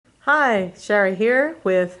Hi, Sherry here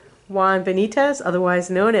with Juan Benitez,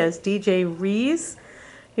 otherwise known as DJ Rees.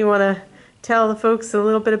 You want to tell the folks a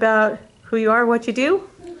little bit about who you are, what you do?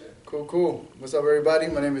 Cool. What's up, everybody?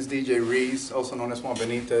 My name is DJ Rees, also known as Juan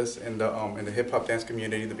Benitez in the hip hop dance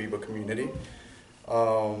community, the b-boy community.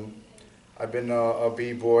 Um, I've been a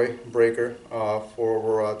b-boy breaker for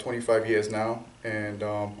over 25 years now, and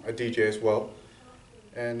a DJ as well.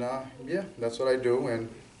 And yeah, that's what I do.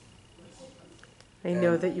 I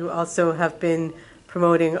know that you also have been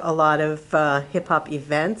promoting a lot of hip-hop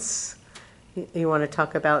events. You want to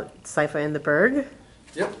talk about Cypher in the Berg?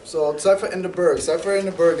 Yep. So Cypher in the Berg. Cypher in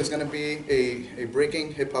the Berg is going to be a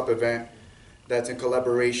breaking hip hop event that's in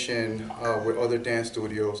collaboration with other dance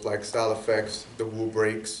studios like Style Effects, The Woo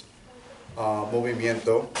Breaks,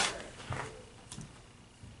 Movimiento,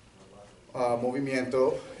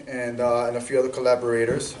 and a few other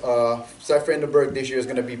collaborators. Cypher in the Berg this year is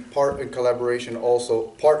going to be part in collaboration, also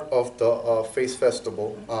part of the Face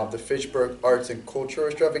Festival, the Fitchburg Arts and Culture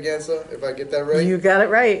Extravaganza, if I get that right. You got it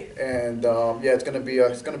right. And yeah, it's going to be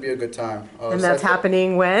a good time. And that's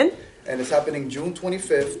happening when? And it's happening June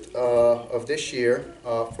 25th of this year,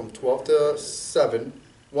 from 12 to 7,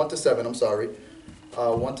 1 to 7. I'm sorry,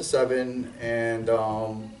 1 to 7, and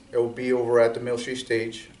it will be over at the Mill Street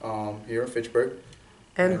Stage here in Fitchburg.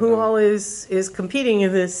 And who all is competing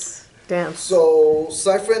in this dance? So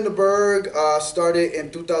Cypher in the Berg started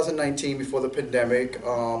in 2019 before the pandemic.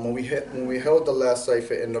 When we held the last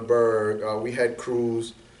Cypher in the Berg, we had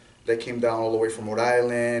crews that came down all the way from Rhode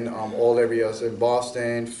Island, all areas in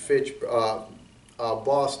Boston,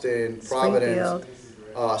 Boston, Providence,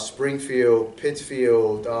 Springfield,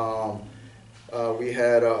 Pittsfield. We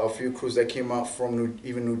had a few crews that came out from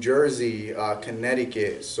New Jersey,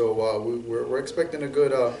 Connecticut. So we're expecting a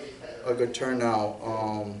good turnout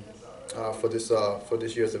for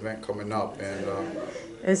this year's event coming up. And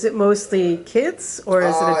is it mostly kids or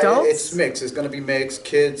is it adults? It's mixed. It's going to be mixed,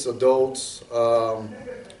 kids, adults.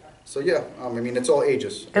 So yeah, I mean it's all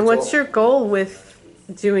ages. And what's your goal with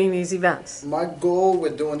doing these events? My goal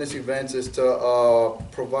with doing these events is to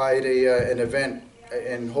provide an event.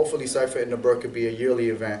 And hopefully Cypher in the Berg could be a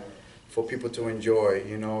yearly event for people to enjoy,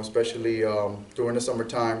 especially during the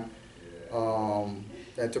summertime,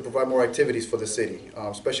 and to provide more activities for the city,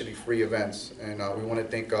 especially free events. And we want to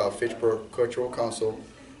thank Fitchburg Cultural Council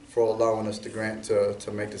for allowing us the grant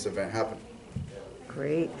to make this event happen.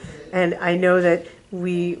 Great. And I know that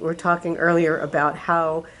we were talking earlier about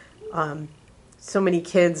how so many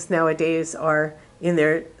kids nowadays are in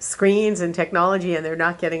their screens and technology, and they're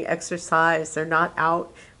not getting exercise, they're not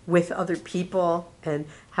out with other people, and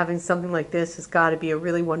having something like this has got to be a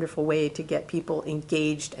really wonderful way to get people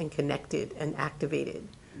engaged and connected and activated.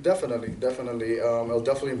 Definitely. It'll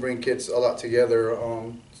definitely bring kids a lot together,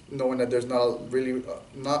 knowing that there's not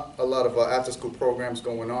a lot of after-school programs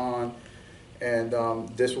going on, and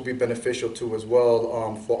this will be beneficial too as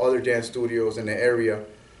well for other dance studios in the area,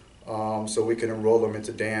 so we can enroll them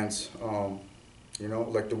into dance.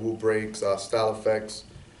 Like the Woo Breaks, Style Effects.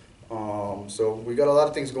 So we got a lot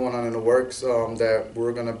of things going on in the works that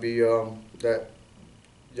we're gonna be that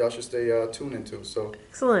y'all should stay tuned into. So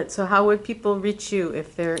excellent. So how would people reach you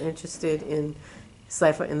if they're interested in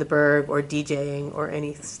Cypher in the Berg or DJing or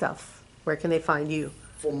any stuff? Where can they find you?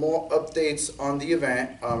 For more updates on the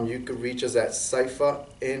event, you could reach us at Cypher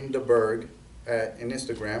in the Berg in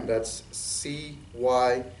Instagram. That's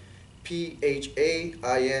CYPHAINDABURG,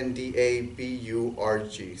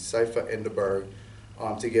 Cypher in the Berg,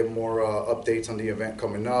 to get more updates on the event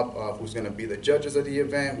coming up, who's going to be the judges of the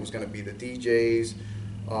event, who's going to be the DJs,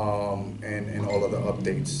 and all of the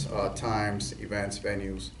updates, times, events,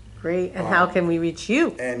 venues. Great. And how can we reach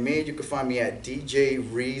you? And me, you can find me at DJ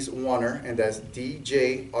Rees Warner, and that's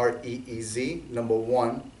DJREEZ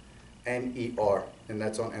 #1 NER, and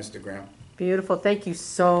that's on Instagram. Beautiful. Thank you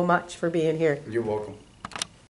so much for being here. You're welcome.